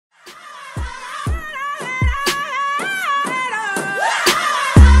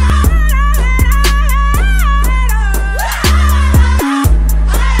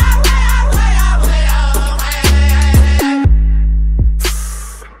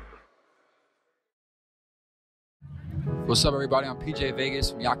What's up, everybody? I'm PJ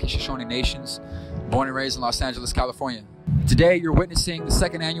Vegas from Yaqui Shoshone Nations, born and raised in Los Angeles, California. Today, you're witnessing the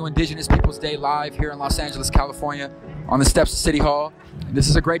second annual Indigenous Peoples Day live here in Los Angeles, California, on the steps of City Hall. And this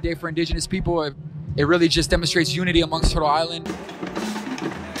is a great day for Indigenous people. It really just demonstrates unity amongst Turtle Island.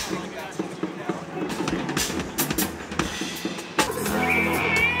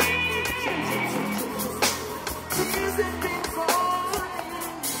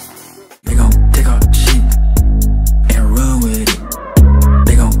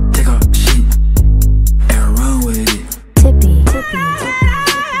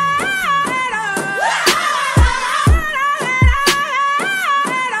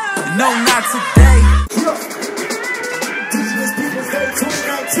 No, not today. Indigenous Peoples Day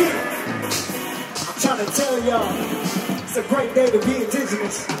 2019. I'm trying to tell y'all, it's a great day to be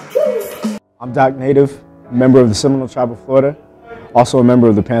Indigenous. I'm Doc Native, member of the Seminole Tribe of Florida, also a member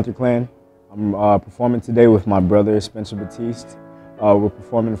of the Panther Clan. I'm performing today with my brother, Spencer Battiest. We're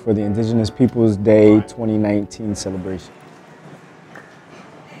performing for the Indigenous Peoples Day 2019 celebration.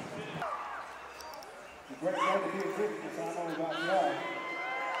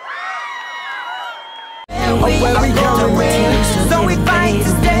 Where we going? So we fight to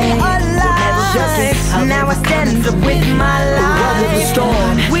stay alive. Now I stand up with my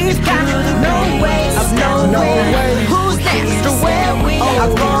life. We've got no ways of knowing who's next or where we are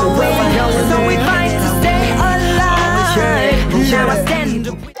going. So we fight to stay alive. Now I stand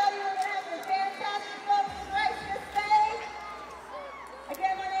up with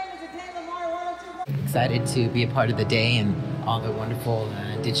Excited to be a part of the day and all the wonderful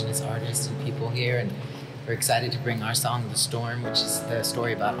Indigenous artists and people here, and we're excited to bring our song, The Storm, which is the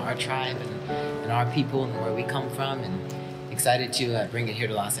story about our tribe and our people and where we come from, and excited to bring it here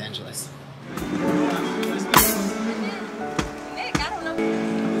to Los Angeles.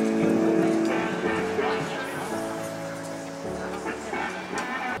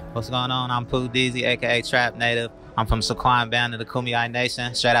 What's going on? I'm Pooh Deezy, aka Trap Native. I'm from Sequoia Band of the Kumeyaay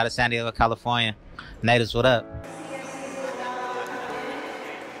Nation, straight out of San Diego, California. Natives, what up?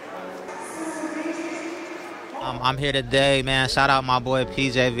 I'm here today, man. Shout out my boy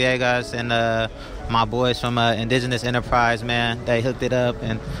PJ Vegas and my boys from Indigenous Enterprise, man. They hooked it up,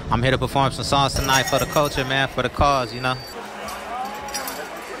 and I'm here to perform some songs tonight for the culture, man, for the cause, you know.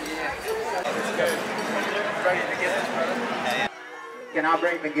 Can I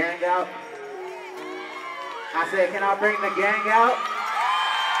bring the gang out? I said, can I bring the gang out?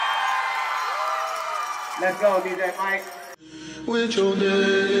 Let's go, DJ Mike. With your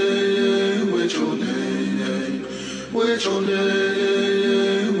name, with your name, with your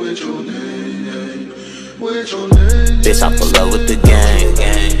name, with your name, with your name. Bitch, I pull up with the gang.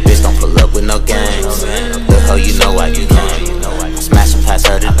 Bitch, don't pull up with no gangs. The hell you know why you lame. Smash and pass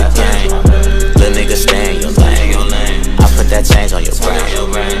her to the game. Little nigga, stay in your lane. I put that change on your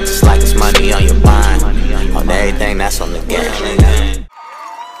brain, just like it's money on your mind. On everything that's on the game.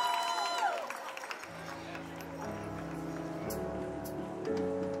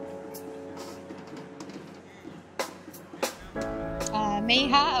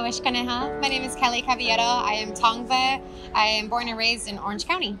 My name is Kelly Caballero. I am Tongva. I am born and raised in Orange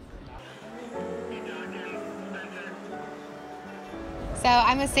County. So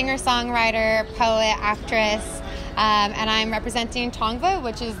I'm a singer-songwriter, poet, actress, and I'm representing Tongva,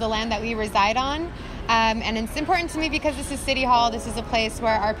 which is the land that we reside on. And it's important to me because this is City Hall. This is a place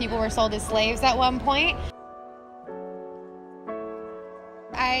where our people were sold as slaves at one point.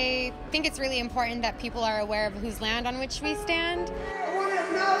 I think it's really important that people are aware of whose land on which we stand. I want to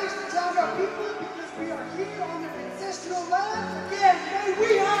acknowledge the Taboo people because we are here on their ancestral land. Again, may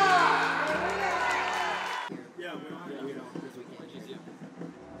we have!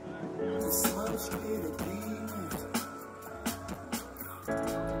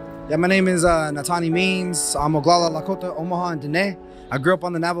 Yeah, my name is Natani Means. I'm Oglala Lakota, Omaha, and Dene. I grew up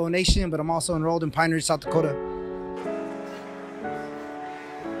on the Navajo Nation, but I'm also enrolled in Pine Ridge, South Dakota.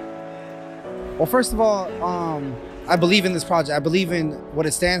 Well, first of all, I believe in this project. I believe in what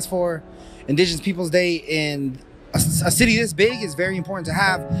it stands for. Indigenous Peoples Day in a city this big is very important to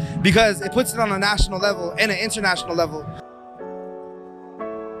have because it puts it on a national level and an international level.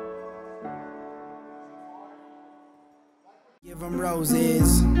 Give them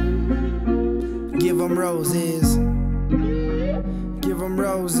roses. Give them roses. Give them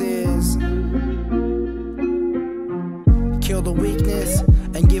roses. Kill the weakness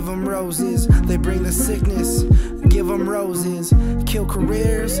and give them roses. They bring the sickness. Give them roses. Kill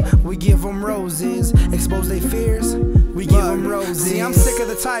careers. We give them roses. Expose their fears. We give them roses. See, I'm sick of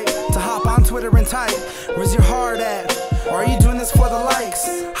the type to hop on Twitter and type. Where's your heart at? Or are you doing this for the likes?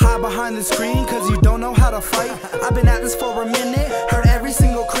 Hide behind the screen cause you don't know how to a fight. I've been at this for a minute, heard every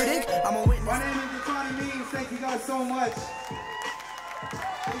single critic. I'm a witness. My name is Johnny Means. Thank you guys so much.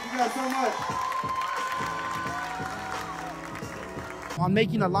 Thank you guys so much. On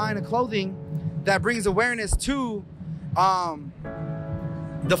making a line of clothing that brings awareness to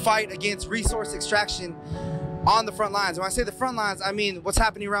the fight against resource extraction on the front lines. When I say the front lines, I mean what's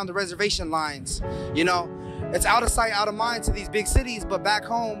happening around the reservation lines. You know, it's out of sight, out of mind to these big cities, but back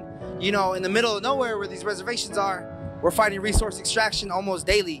home, you know, in the middle of nowhere where these reservations are, we're fighting resource extraction almost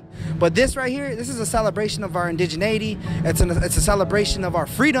daily. But this right here, this is a celebration of our indigeneity. It's a celebration of our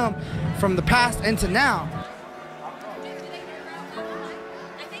freedom from the past into now.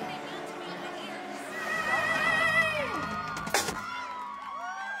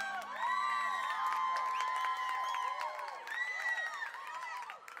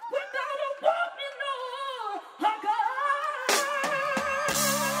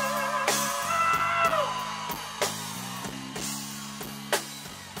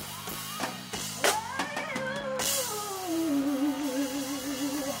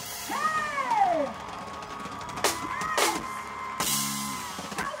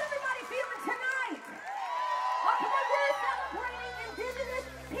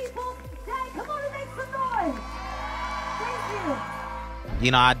 You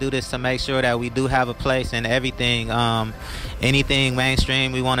know, I do this to make sure that we do have a place in everything, anything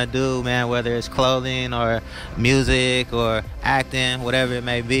mainstream we want to do, man, whether it's clothing or music or acting, whatever it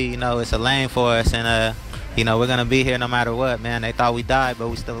may be, you know, it's a lane for us, and, you know, we're going to be here no matter what, man. They thought we died, but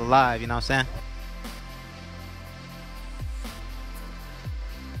we still alive, you know what I'm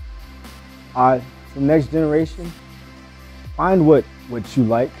saying? The next generation, find what you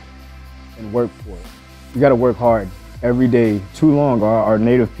like and work for it. You got to work hard. Every day, too long, our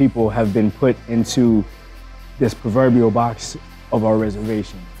native people have been put into this proverbial box of our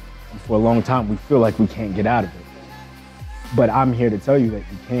reservation. And for a long time, we feel like we can't get out of it. But I'm here to tell you that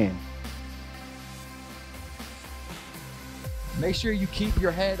you can. Make sure you keep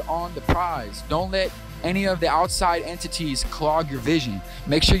your head on the prize. Don't let any of the outside entities clog your vision.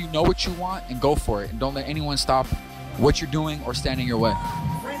 Make sure you know what you want and go for it. And don't let anyone stop what you're doing or stand in your way.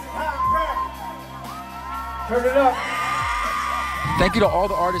 Turn it up. Thank you to all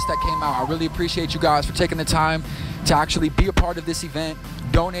the artists that came out. I really appreciate you guys for taking the time to actually be a part of this event,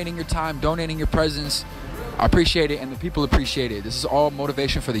 donating your time, donating your presence. I appreciate it, and the people appreciate it. This is all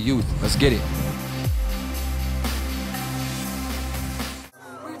motivation for the youth. Let's get it.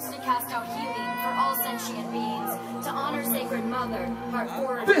 Roots to cast out healing for all sentient beings, to honor Sacred Mother, Part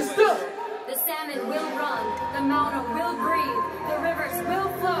 4 and 5. The salmon will run, the mountain will breathe, the rivers will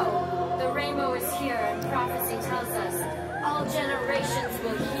flow. The rainbow is here, and prophecy tells us all generations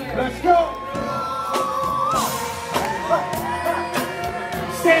will hear. Let's go!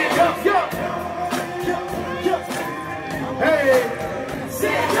 Stand up, yo! Hey!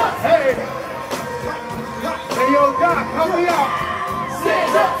 Stand up, hey! Hey, yo, Doc, help me out!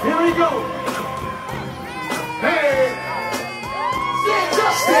 Stand up, here we go! Hey! Stand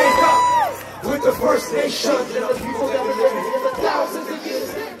up! Stand up! With the First Nations and the people that are living in the thousands